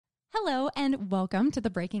Hello, and welcome to the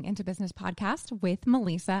Breaking Into Business podcast with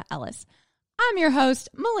Melissa Ellis. I'm your host,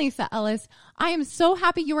 Melissa Ellis. I am so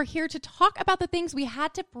happy you are here to talk about the things we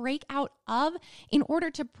had to break out of in order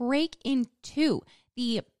to break into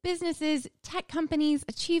the businesses, tech companies,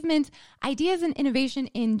 achievements, ideas, and innovation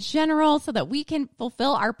in general so that we can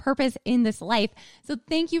fulfill our purpose in this life. So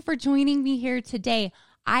thank you for joining me here today.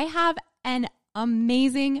 I have an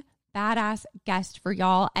amazing badass guest for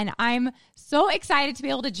y'all, and I'm so excited to be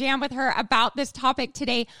able to jam with her about this topic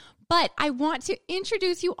today. But I want to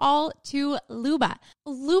introduce you all to Luba.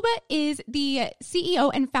 Luba is the CEO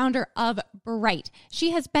and founder of Bright.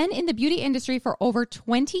 She has been in the beauty industry for over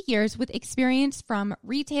 20 years with experience from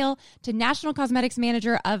retail to national cosmetics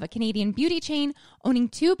manager of a Canadian beauty chain, owning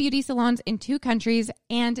 2 beauty salons in 2 countries,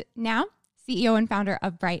 and now CEO and founder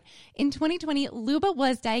of Bright. In 2020, Luba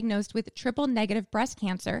was diagnosed with triple-negative breast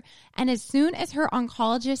cancer, and as soon as her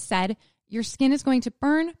oncologist said, your skin is going to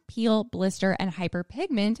burn, peel, blister, and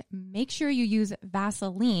hyperpigment, make sure you use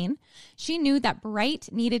Vaseline, she knew that Bright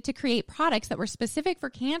needed to create products that were specific for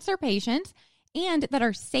cancer patients and that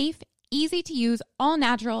are safe, easy to use, all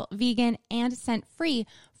natural, vegan, and scent-free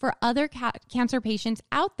for other cancer patients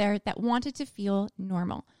out there that wanted to feel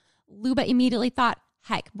normal. Luba immediately thought,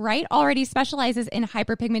 heck, Bright already specializes in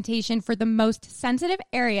hyperpigmentation for the most sensitive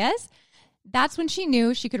areas. That's when she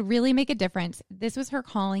knew she could really make a difference. This was her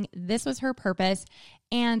calling. This was her purpose.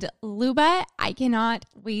 And Luba, I cannot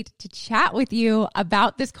wait to chat with you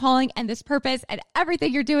about this calling and this purpose and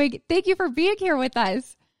everything you're doing. Thank you for being here with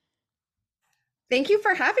us. Thank you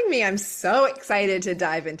for having me. I'm so excited to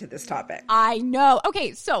dive into this topic. I know.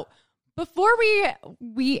 Okay, so before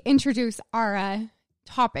we introduce our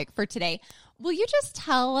topic for today, will you just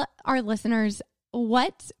tell our listeners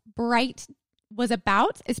what Bright was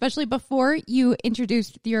about, especially before you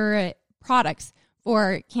introduced your products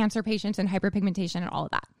for cancer patients and hyperpigmentation and all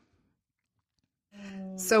of that?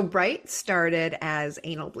 So Bright started as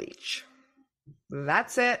anal bleach.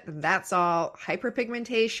 That's it. That's all.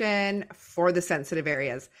 Hyperpigmentation for the sensitive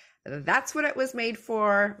areas. That's what it was made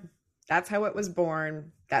for. That's how it was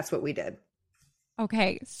born. That's what we did.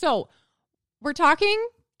 Okay, so we're talking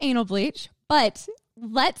anal bleach, but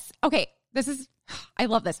I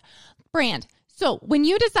love this brand. So when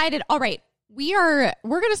you decided, all right, we're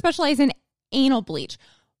going to specialize in anal bleach,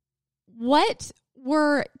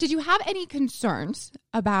 did you have any concerns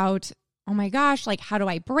about, oh my gosh, like, how do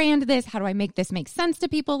I brand this? How do I make this make sense to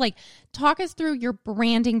people? Like, talk us through your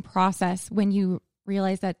branding process when you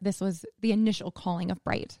realized that this was the initial calling of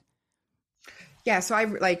Bright. Yeah. So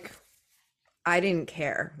I didn't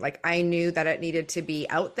care. Like, I knew that it needed to be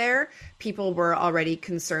out there. People were already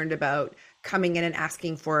concerned about coming in and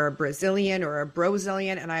asking for a Brazilian or a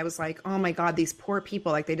Brozilian. And I was like, oh my God, these poor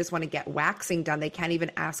people, like, they just want to get waxing done. They can't even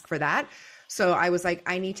ask for that. So I was like,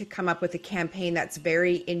 I need to come up with a campaign that's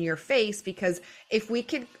very in your face, because if we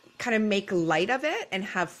could kind of make light of it and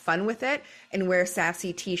have fun with it and wear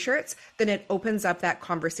sassy t-shirts, then it opens up that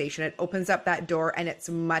conversation. It opens up that door, and it's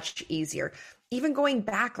much easier. Even going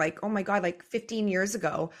back, like, oh my God, like 15 years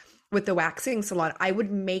ago with the waxing salon, I would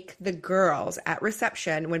make the girls at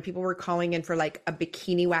reception, when people were calling in for like a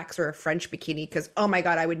bikini wax or a French bikini, because, oh my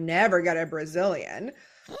God, I would never get a Brazilian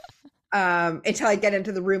until I get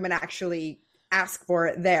into the room and actually ask for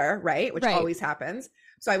it there, right? Which always happens.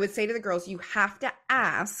 So I would say to the girls, you have to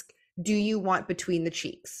ask, do you want between the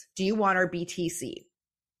cheeks? Do you want our BTC?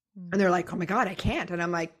 And they're like, oh my God, I can't. And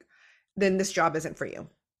I'm like, then this job isn't for you.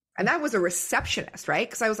 And that was a receptionist, right?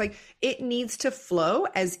 Because I was like, it needs to flow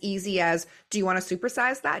as easy as, do you want to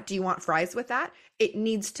supersize that? Do you want fries with that? It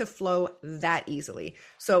needs to flow that easily.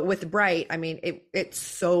 So with Bright, I mean, it's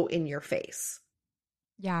so in your face.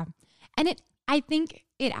 Yeah. And I think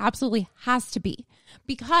it absolutely has to be,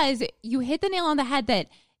 because you hit the nail on the head that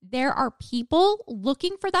there are people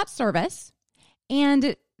looking for that service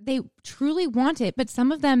and they truly want it, but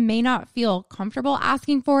some of them may not feel comfortable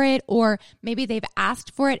asking for it, or maybe they've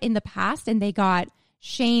asked for it in the past and they got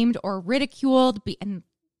shamed or ridiculed, and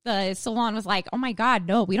the salon was like, oh my God,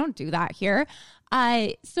 no, we don't do that here.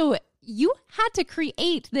 So you had to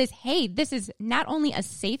create this, hey, this is not only a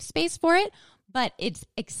safe space for it, but it's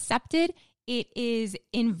accepted, it is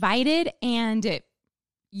invited, and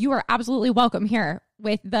you are absolutely welcome here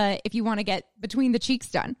if you want to get between the cheeks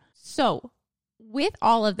done. So with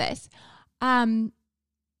all of this,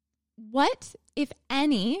 what, if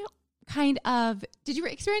any, did you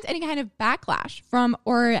experience any kind of backlash from,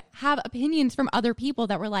 or have opinions from other people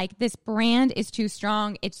that were like, this brand is too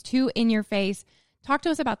strong, it's too in your face? Talk to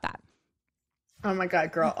us about that. Oh my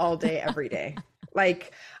God, girl, all day, every day.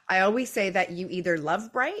 Like, I always say that you either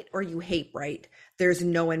love Bright or you hate Bright. There's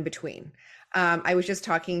no in between. I was just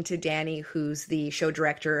talking to Danny, who's the show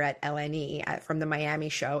director at LNE from the Miami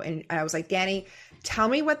show. And I was like, Danny, tell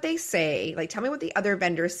me what they say. Like, tell me what the other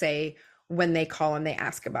vendors say when they call and they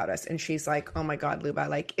ask about us. And she's like, oh my God, Luba,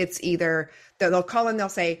 like it's either they'll call and they'll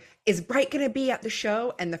say, is Bright going to be at the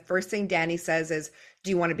show? And the first thing Danny says is, do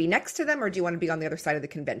you want to be next to them or do you want to be on the other side of the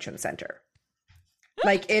convention center?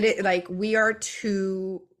 Like we are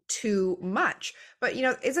too much. But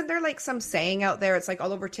isn't there like some saying out there? It's like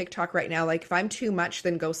all over TikTok right now. Like if I'm too much,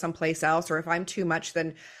 then go someplace else. Or if I'm too much,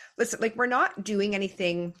 then listen, like we're not doing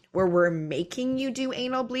anything where we're making you do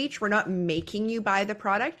anal bleach. We're not making you buy the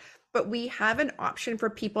product, but we have an option for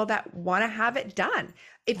people that want to have it done.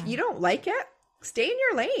 If you don't like it, stay in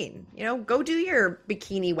your lane, go do your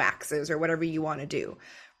bikini waxes or whatever you want to do.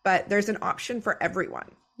 But there's an option for everyone.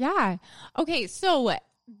 Yeah. Okay. So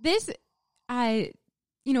this,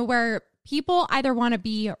 where people either want to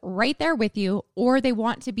be right there with you or they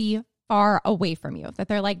want to be far away from you, that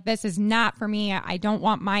they're like, this is not for me. I don't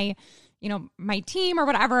want my, my team or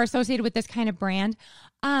whatever associated with this kind of brand.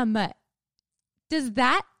 Does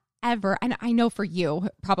that ever, and I know for you,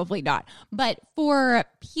 probably not, but for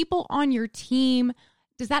people on your team,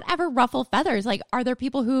 does that ever ruffle feathers? Like, are there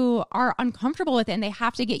people who are uncomfortable with it and they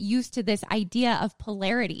have to get used to this idea of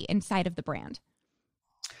polarity inside of the brand?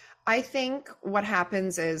 I think what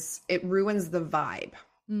happens is it ruins the vibe,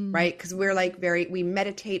 right? Because we're like we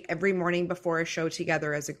meditate every morning before a show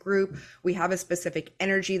together as a group. We have a specific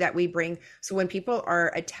energy that we bring. So when people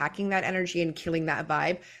are attacking that energy and killing that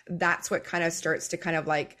vibe, that's what kind of starts to kind of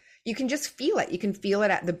like, you can just feel it. You can feel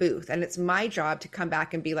it at the booth. And it's my job to come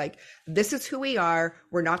back and be like, this is who we are.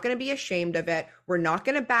 We're not going to be ashamed of it. We're not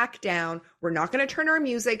going to back down. We're not going to turn our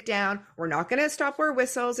music down. We're not going to stop our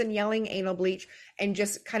whistles and yelling anal bleach, and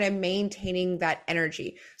just kind of maintaining that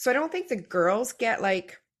energy. So I don't think the girls get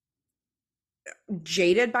like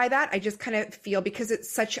jaded by that. I just kind of feel, because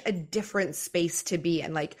it's such a different space to be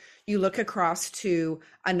in. Like you look across to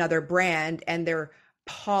another brand and they're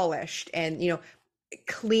polished and,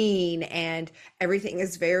 clean and everything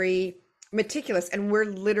is very meticulous, and we're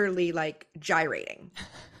literally like gyrating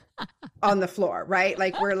on the floor, right?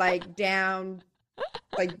 Like we're like down,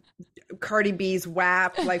 like Cardi B's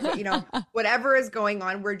WAP, like whatever is going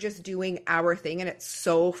on, we're just doing our thing, and it's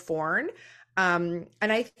so foreign. And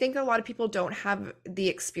I think a lot of people don't have the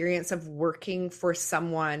experience of working for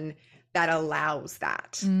someone that allows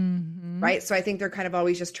that, right? So I think they're kind of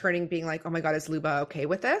always just turning, being like, oh my God, is Luba okay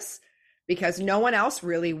with this? Because no one else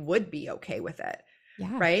really would be okay with it.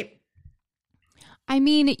 Yeah. Right. I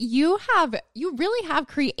mean, you really have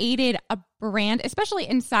created a brand, especially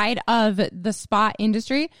inside of the spa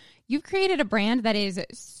industry. You've created a brand that is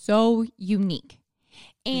so unique,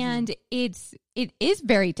 and it is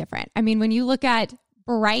very different. I mean, when you look at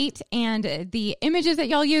Bright and the images that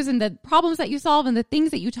y'all use and the problems that you solve and the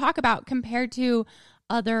things that you talk about compared to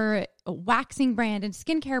other waxing brand and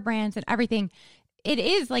skincare brands and everything, it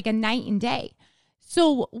is like a night and day.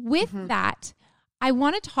 So with that, I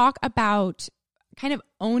want to talk about kind of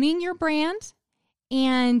owning your brand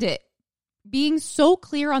and being so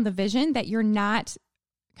clear on the vision that you're not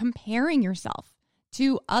comparing yourself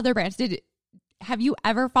to other brands. Have you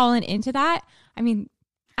ever fallen into that? I mean,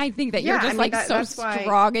 I think that you're just so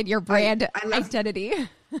strong in your brand identity.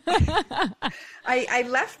 I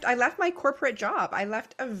left my corporate job. I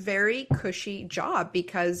left a very cushy job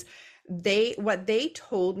because what they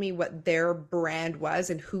told me what their brand was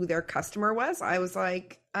and who their customer was, I was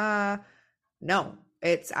like, no,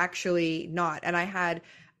 it's actually not. And I had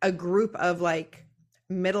a group of like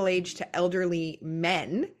middle-aged to elderly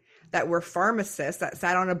men that were pharmacists that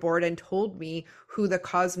sat on a board and told me who the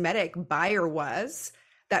cosmetic buyer was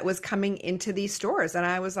that was coming into these stores. And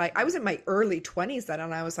I was like, I was in my early 20s then.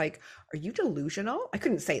 And I was like, are you delusional? I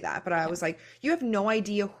couldn't say that, but I was like, you have no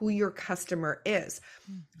idea who your customer is.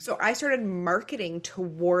 So I started marketing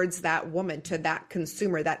towards that woman, to that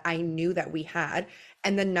consumer that I knew that we had.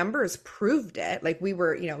 And the numbers proved it. Like we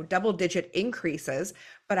were, double-digit increases,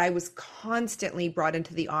 but I was constantly brought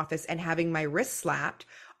into the office and having my wrist slapped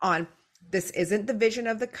on, this isn't the vision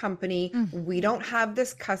of the company. We don't have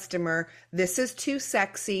this customer. This is too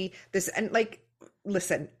sexy. And like,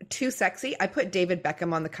 listen, too sexy. I put David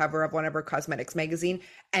Beckham on the cover of one of her cosmetics magazine,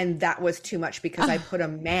 and that was too much because I put a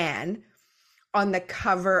man on the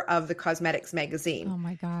cover of the cosmetics magazine. Oh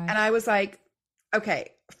my God. And I was like,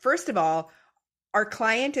 okay, first of all, our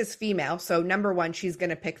client is female. So number one, she's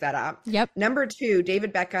going to pick that up. Yep. Number two,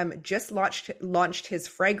 David Beckham just launched his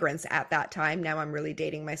fragrance at that time. Now I'm really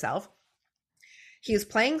dating myself. He was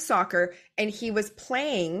playing soccer, and he was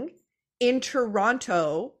playing in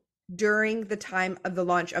Toronto during the time of the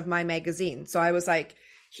launch of my magazine. So I was like,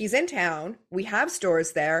 He's in town. We have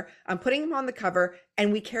stores there. I'm putting him on the cover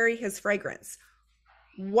and we carry his fragrance.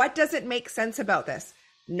 What doesn't make sense about this?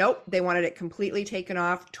 Nope. They wanted it completely taken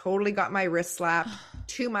off. Totally got my wrist slapped.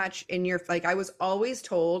 Too much in your, like, I was always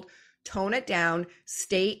told, tone it down,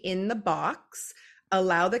 stay in the box,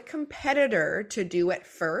 allow the competitor to do it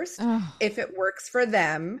first. Oh. If it works for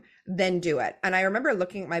them, then do it. And I remember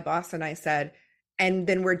looking at my boss and I said, and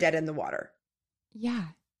then we're dead in the water. Yeah.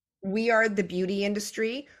 We are the beauty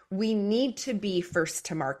industry. We need to be first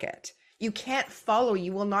to market. You can't follow.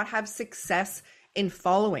 You will not have success in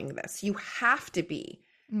following this. You have to be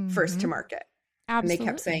first to market. Absolutely. And they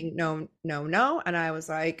kept saying, no, no, no. And I was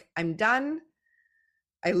like, I'm done.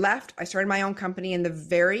 I left. I started my own company. And the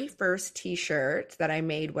very first t-shirt that I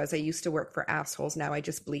made was, I used to work for assholes. Now I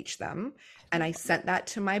just bleach them. And I sent that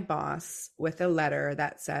to my boss with a letter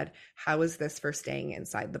that said, how is this for staying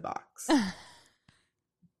inside the box?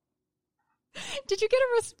 Did you get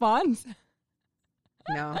a response?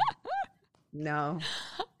 No. No.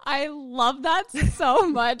 I love that so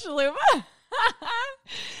much, Luma.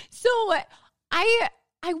 So I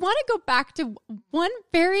want to go back to one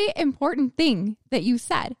very important thing that you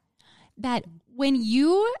said, that when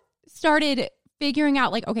you started figuring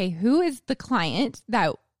out, like, okay, who is the client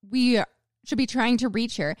that we should be trying to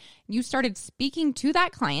reach here? You started speaking to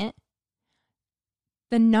that client.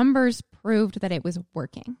 The numbers proved that it was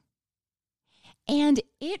working. And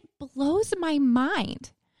it blows my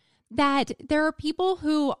mind that there are people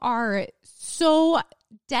who are so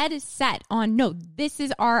dead set on, no, this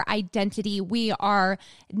is our identity. We are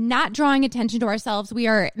not drawing attention to ourselves. We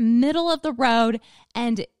are middle of the road.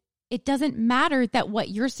 And it doesn't matter that what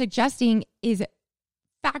you're suggesting is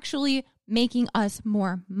factually making us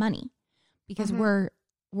more money because we're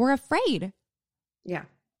afraid. Yeah.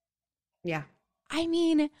 Yeah. I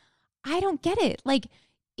mean, I don't get it. Like,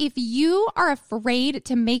 if you are afraid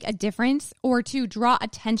to make a difference or to draw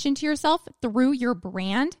attention to yourself through your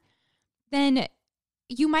brand, then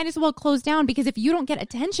you might as well close down, because if you don't get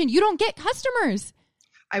attention, you don't get customers.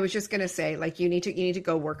 I was just going to say, like, you need to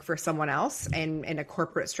go work for someone else and in a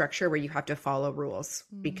corporate structure where you have to follow rules,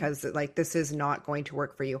 because like, this is not going to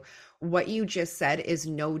work for you. What you just said is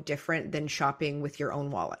no different than shopping with your own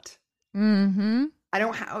wallet. Mm-hmm.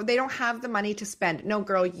 They don't have the money to spend. No,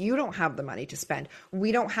 girl, you don't have the money to spend.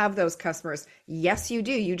 We don't have those customers. Yes, you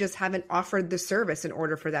do. You just haven't offered the service in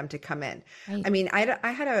order for them to come in. Right. I mean, I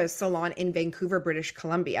had a salon in Vancouver, British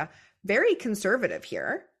Columbia, very conservative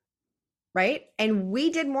here, right? And we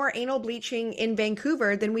did more anal bleaching in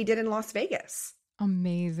Vancouver than we did in Las Vegas.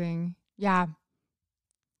 Amazing. Yeah.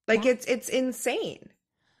 Like, it's insane.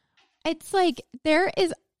 It's like there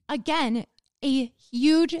is, again, a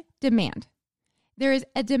huge demand. There is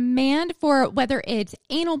a demand for, whether it's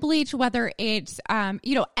anal bleach, whether it's,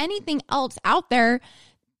 anything else out there.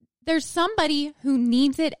 There's somebody who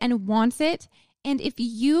needs it and wants it. And if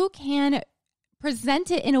you can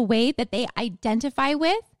present it in a way that they identify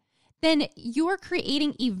with, then you're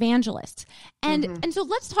creating evangelists. And so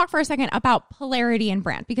let's talk for a second about polarity and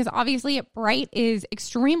brand, because obviously Bright is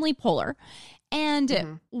extremely polar.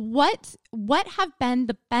 And what have been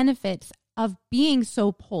the benefits of being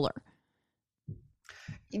so polar?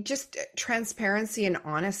 Just transparency and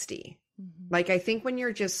honesty. Like, I think when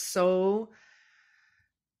you're so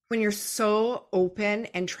open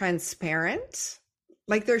and transparent,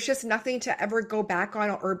 like, there's just nothing to ever go back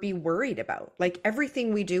on or be worried about. Like,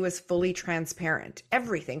 everything we do is fully transparent.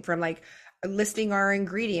 Everything from, like, listing our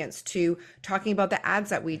ingredients to talking about the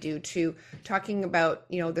ads that we do to talking about,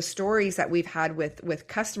 the stories that we've had with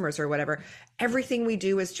customers or whatever. Everything we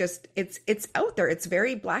do is just, it's out there. It's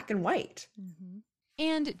very black and white.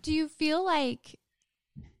 And do you feel like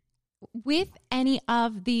with any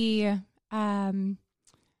of the, I don't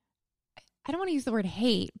want to use the word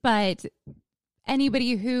hate, but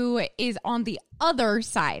anybody who is on the other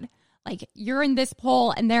side, like you're in this pole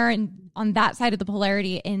and they're on that side of the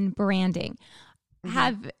polarity in branding,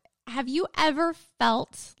 have you ever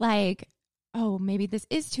felt like, oh, maybe this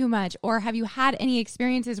is too much? Or have you had any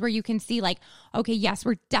experiences where you can see, like, okay, yes,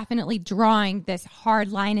 we're definitely drawing this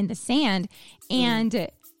hard line in the sand? And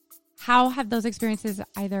how have those experiences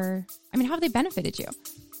how have they benefited you?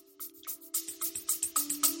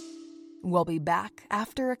 We'll be back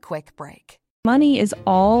after a quick break. Money is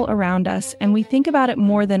all around us, and we think about it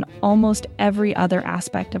more than almost every other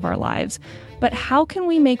aspect of our lives. But how can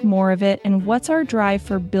we make more of it, and what's our drive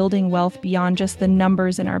for building wealth beyond just the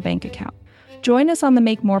numbers in our bank account? Join us on the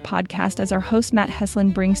Make More podcast as our host, Matt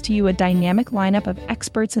Heslin, brings to you a dynamic lineup of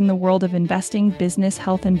experts in the world of investing, business,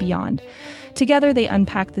 health, and beyond. Together, they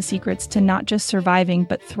unpack the secrets to not just surviving,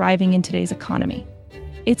 but thriving in today's economy.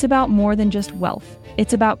 It's about more than just wealth.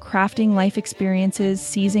 It's about crafting life experiences,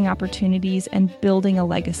 seizing opportunities, and building a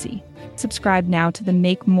legacy. Subscribe now to the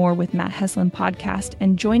Make More with Matt Heslin podcast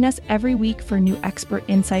and join us every week for new expert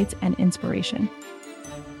insights and inspiration.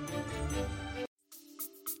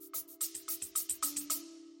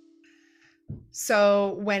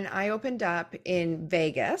 So when I opened up in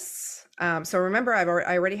Vegas, so remember I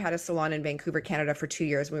already had a salon in Vancouver, Canada for 2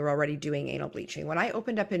 years. We were already doing anal bleaching. When I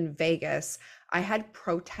opened up in Vegas, I had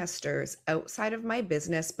protesters outside of my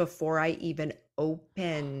business before I even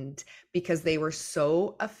opened because they were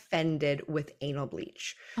so offended with anal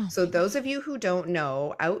bleach. Oh, so those of you who don't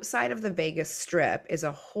know, outside of the Vegas Strip is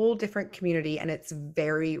a whole different community and it's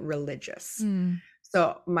very religious.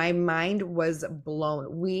 So my mind was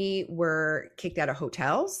blown. We were kicked out of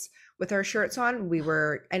hotels with our shirts on. We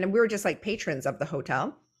were just like patrons of the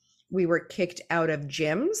hotel. We were kicked out of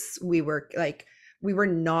gyms. We were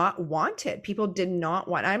not wanted. People did not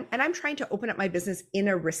want, I'm trying to open up my business in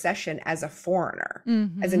a recession as a foreigner,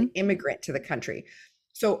 as an immigrant to the country.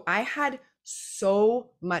 So I had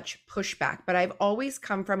so much pushback, but I've always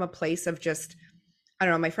come from a place of just, I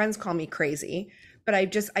don't know, my friends call me crazy, but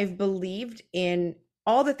I've believed in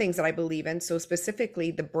all the things that I believe in. So specifically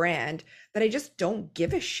the brand, that I just don't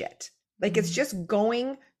give a shit. Like it's just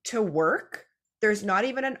going to work. There's not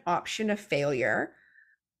even an option of failure.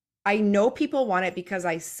 I know people want it because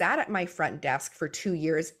I sat at my front desk for 2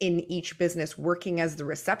 years in each business working as the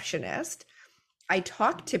receptionist. I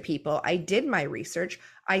talked to people. I did my research.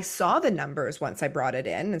 I saw the numbers once I brought it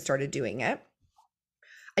in and started doing it.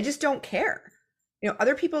 I just don't care.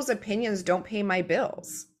 Other people's opinions don't pay my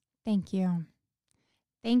bills. Thank you.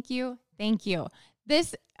 Thank you. Thank you.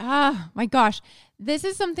 This, my gosh, this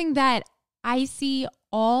is something that I see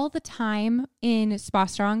all the time in Spa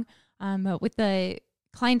Strong with the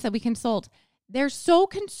clients that we consult. They're so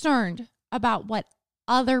concerned about what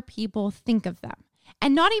other people think of them,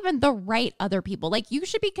 and not even the right other people. Like, you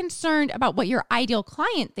should be concerned about what your ideal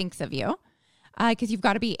client thinks of you, because you've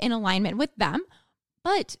got to be in alignment with them.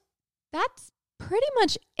 But that's pretty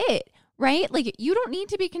much it, right? Like, you don't need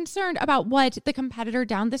to be concerned about what the competitor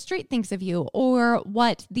down the street thinks of you, or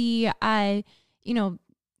what the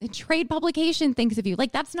trade publication thinks of you.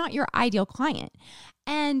 Like, that's not your ideal client.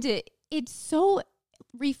 And it's so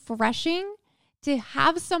refreshing to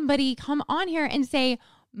have somebody come on here and say,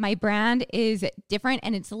 my brand is different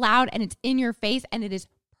and it's loud and it's in your face and it is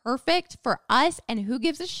perfect for us. And who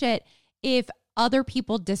gives a shit if other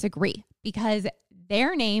people disagree? Because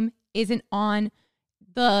their name isn't on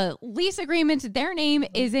the lease agreement. Their name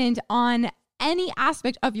isn't on any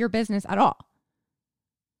aspect of your business at all.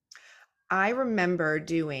 I remember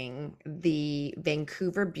doing the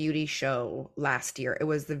Vancouver beauty show last year. It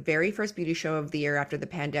was the very first beauty show of the year after the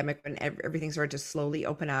pandemic, when everything started to slowly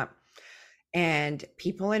open up. And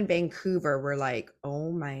people in Vancouver were like,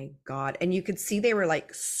 oh my God. And you could see they were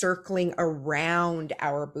like circling around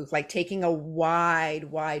our booth, like taking a wide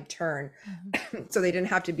turn so they didn't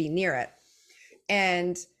have to be near it.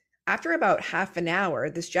 And after about half an hour,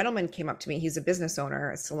 this gentleman came up to me. He's a business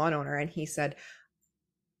owner, a salon owner. And he said,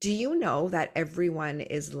 do you know that everyone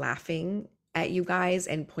is laughing at you guys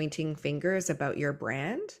and pointing fingers about your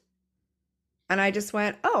brand? And I just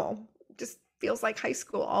went, oh, just feels like high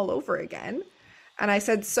school all over again. And I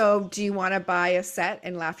said, so do you want to buy a set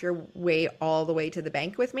and laugh your way all the way to the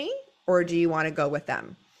bank with me? Or do you want to go with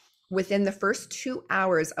them? Within the first 2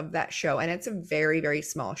 hours of that show, and it's a very, very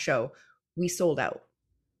small show, we sold out.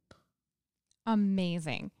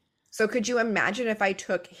 Amazing. So could you imagine if I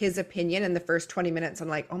took his opinion in the first 20 minutes? I'm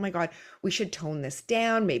like, oh my God, we should tone this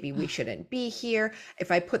down. Maybe we shouldn't be here. If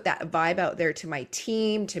I put that vibe out there to my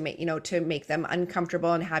team to make them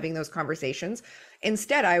uncomfortable and having those conversations.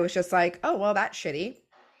 Instead, I was just like, oh, well, that's shitty.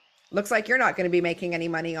 Looks like you're not going to be making any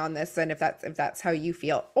money on this. And if that's how you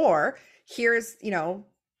feel, or here's, the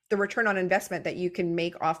return on investment that you can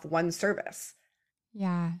make off one service.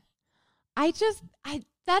 Yeah.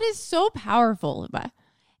 That is so powerful, Liba.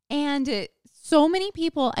 And so many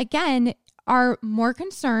people, again, are more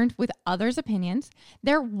concerned with others' opinions.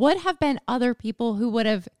 There would have been other people who would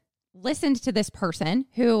have listened to this person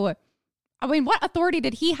who, what authority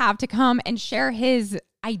did he have to come and share his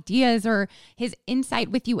ideas or his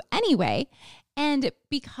insight with you anyway? And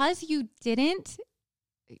because you didn't,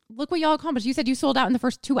 look what y'all accomplished. You said you sold out in the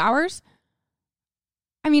first 2 hours.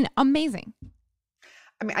 Amazing.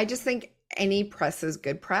 I just think any press is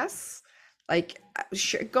good press. Like,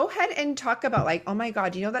 sure, go ahead and talk about like, oh my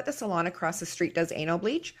God, you know that the salon across the street does anal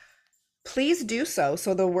bleach? Please do so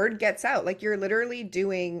the word gets out. Like, you're literally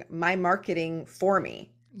doing my marketing for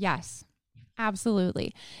me. Yes.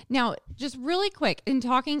 Absolutely. Now, just really quick, in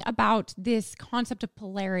talking about this concept of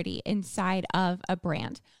polarity inside of a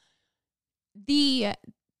brand, the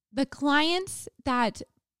clients that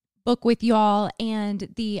book with y'all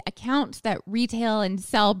and the accounts that retail and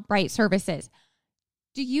sell Bright services,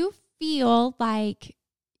 do you feel like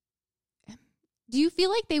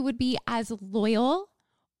they would be as loyal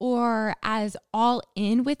or as all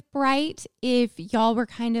in with Bright if y'all were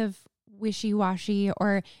kind of wishy-washy,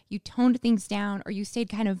 or you toned things down, or you stayed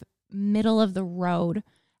kind of middle of the road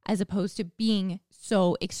as opposed to being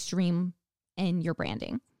so extreme in your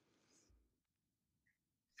branding?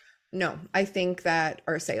 No, I think that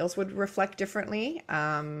our sales would reflect differently.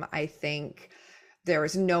 I think there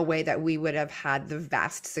is no way that we would have had the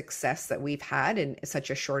vast success that we've had in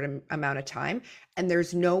such a short amount of time. And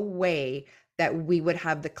there's no way that we would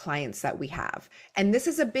have the clients that we have. And this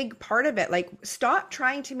is a big part of it. Like, stop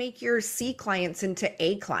trying to make your C clients into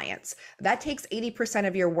A clients. That takes 80%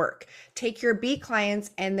 of your work. Take your B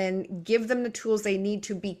clients and then give them the tools they need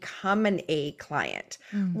to become an A client.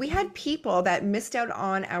 Mm-hmm. We had people that missed out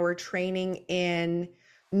on our training in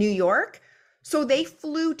New York. So they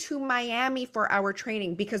flew to Miami for our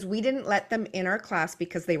training because we didn't let them in our class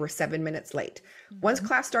because they were 7 minutes late. Mm-hmm. Once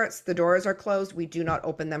class starts, the doors are closed. We do not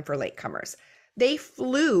open them for latecomers. They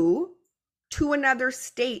flew to another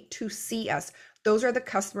state to see us. Those are the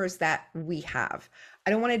customers that we have. I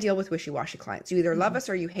don't want to deal with wishy-washy clients. You either love us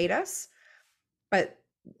or you hate us. But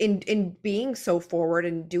in being so forward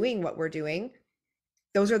and doing what we're doing,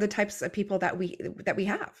 those are the types of people that we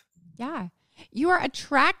have. Yeah. You are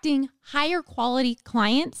attracting higher quality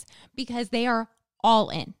clients because they are all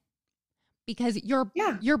in. Because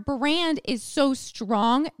your brand is so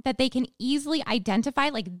strong that they can easily identify,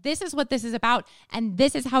 like, this is what this is about, and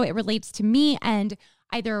this is how it relates to me and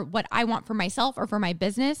either what I want for myself or for my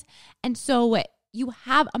business. And so you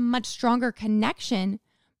have a much stronger connection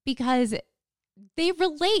because they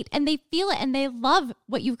relate and they feel it and they love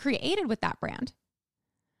what you've created with that brand.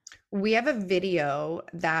 We have a video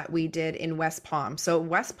that we did in West Palm. So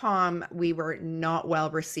West Palm, we were not well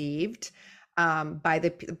received by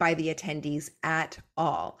the attendees at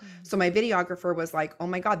all. Mm-hmm. So my videographer was like, "Oh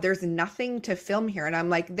my God, there's nothing to film here." And I'm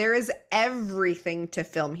like, "There is everything to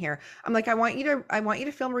film here." I'm like, I want you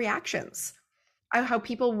to film reactions. How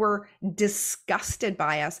people were disgusted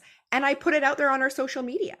by us. And I put it out there on our social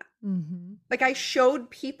media. Mm-hmm. Like, I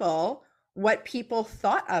showed people what people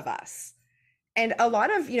thought of us. And a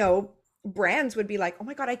lot of, brands would be like, "Oh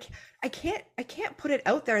my God, I can't put it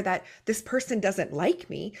out there that this person doesn't like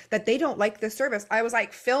me, that they don't like the service." I was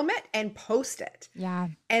like, film it and post it. Yeah.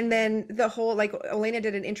 And then the whole, like, Elena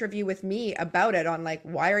did an interview with me about it on, like,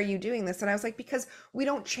 why are you doing this? And I was like, because we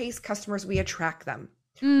don't chase customers, we attract them.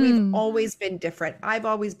 We've always been different. I've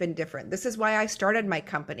always been different. This is why I started my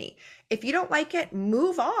company. If you don't like it,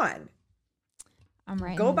 move on. I'm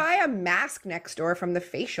right. Go buy a mask next door from the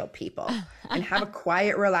facial people and have a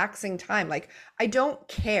quiet, relaxing time. Like, I don't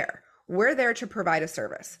care. We're there to provide a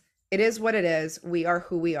service. It is what it is. We are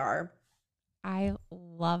who we are. I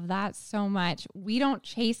love that so much. We don't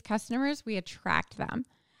chase customers, we attract them.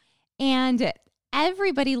 And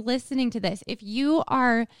everybody listening to this, if you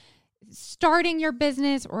are starting your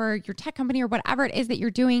business or your tech company or whatever it is that you're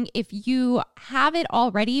doing, if you have it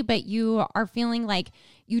already, but you are feeling like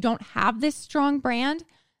you don't have this strong brand,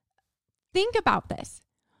 think about this.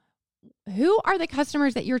 Who are the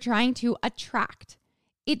customers that you're trying to attract?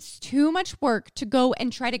 It's too much work to go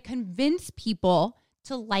and try to convince people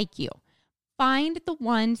to like you. Find the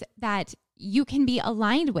ones that you can be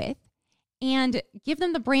aligned with and give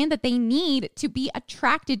them the brand that they need to be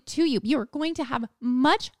attracted to you. You're going to have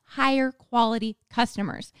much higher quality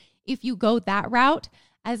customers if you go that route,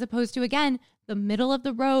 as opposed to, again, the middle of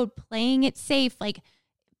the road, playing it safe. Like,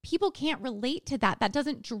 people can't relate to that. That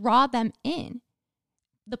doesn't draw them in.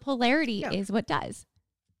 The polarity is what does.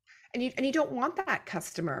 And you don't want that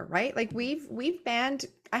customer, right? Like, we've banned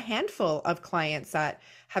a handful of clients that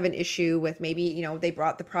have an issue with, maybe, they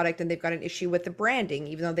brought the product and they've got an issue with the branding,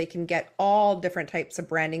 even though they can get all different types of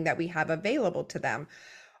branding that we have available to them.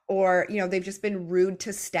 Or, they've just been rude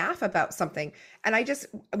to staff about something. And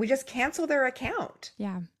we just cancel their account.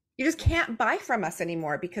 Yeah. You just can't buy from us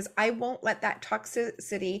anymore because I won't let that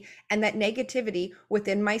toxicity and that negativity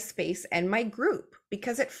within my space and my group,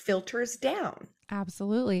 because it filters down.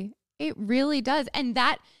 Absolutely. It really does. And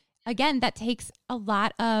that, again, that takes a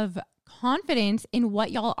lot of confidence in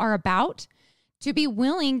what y'all are about to be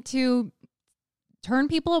willing to turn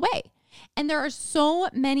people away. And there are so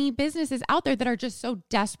many businesses out there that are just so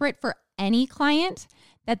desperate for any client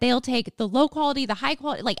that they'll take the low quality, the high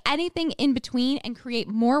quality, like anything in between, and create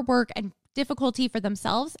more work and difficulty for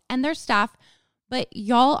themselves and their staff, but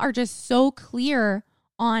y'all are just so clear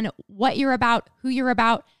on what you're about, who you're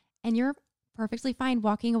about, and you're perfectly fine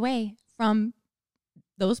walking away from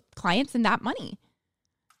those clients and that money.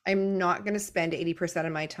 I'm not going to spend 80%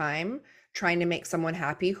 of my time trying to make someone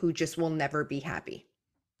happy who just will never be happy.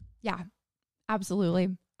 Yeah,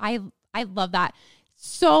 absolutely. I love that.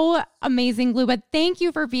 So amazing, Luba. Thank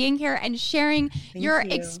you for being here and sharing your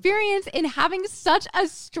experience in having such a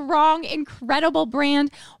strong, incredible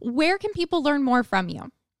brand. Where can people learn more from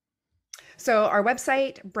you? So our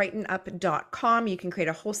website, brightenup.com, you can create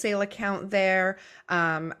a wholesale account there.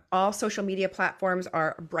 All social media platforms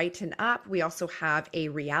are Brighten Up. We also have a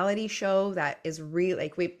reality show that is really,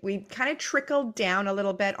 like, we kind of trickled down a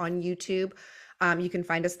little bit on YouTube. You can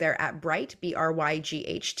find us there at Bright,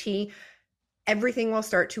 BRYGHT. Everything will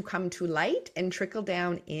start to come to light and trickle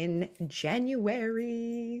down in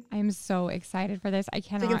January. I'm so excited for this. I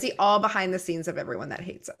cannot. So you can see all behind the scenes of everyone that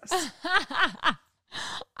hates us.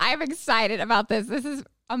 I'm excited about this. This is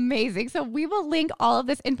amazing. So we will link all of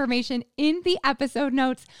this information in the episode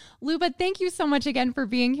notes. Luba, thank you so much again for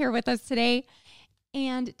being here with us today.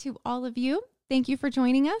 And to all of you, thank you for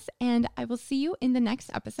joining us. And I will see you in the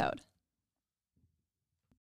next episode.